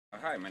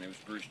Hi, my name is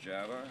Bruce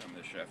Java. I'm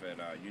the chef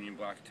at Union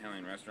Block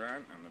Italian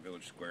Restaurant on the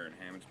Village Square in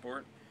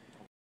Hammondsport.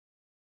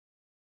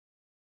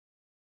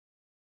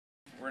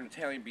 We're an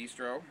Italian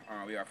bistro.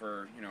 We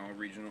offer,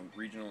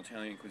 regional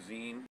Italian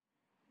cuisine,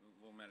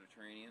 a little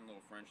Mediterranean, a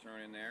little French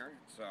thrown in there.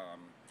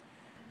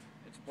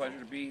 It's a pleasure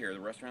to be here. The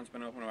restaurant's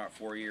been open about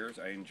 4 years.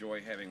 I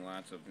enjoy having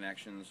lots of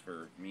connections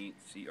for meat,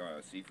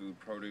 seafood,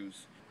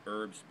 produce,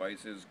 herbs,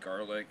 spices,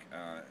 garlic,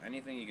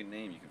 anything you can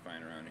name you can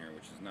find around here,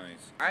 which is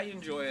nice. I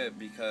enjoy it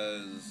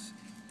because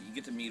you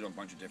get to meet a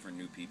bunch of different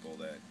new people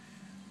that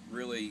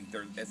really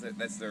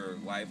that's their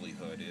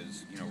livelihood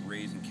is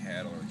raising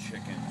cattle or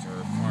chickens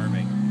or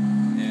farming,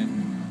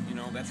 and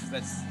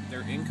that's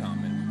their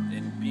income,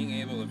 and being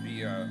able to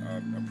be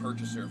a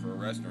purchaser for a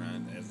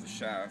restaurant as the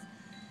chef.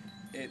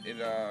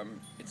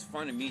 It's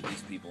fun to meet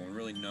these people and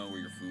really know where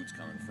your food's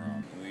coming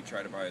from. And we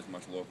try to buy as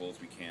much local as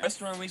we can.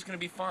 Restaurant week's gonna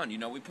be fun.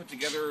 We put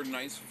together a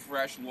nice,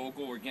 fresh,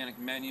 local, organic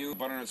menu.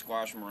 Butternut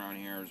squash from around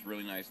here is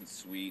really nice and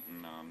sweet,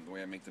 and the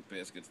way I make the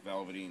biscuits,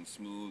 velvety and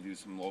smooth. Use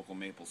some local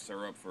maple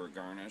syrup for a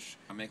garnish.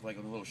 I make like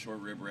a little short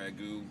rib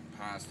ragu,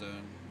 pasta,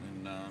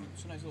 and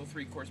it's a nice little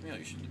 3-course meal.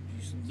 You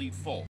should leave full.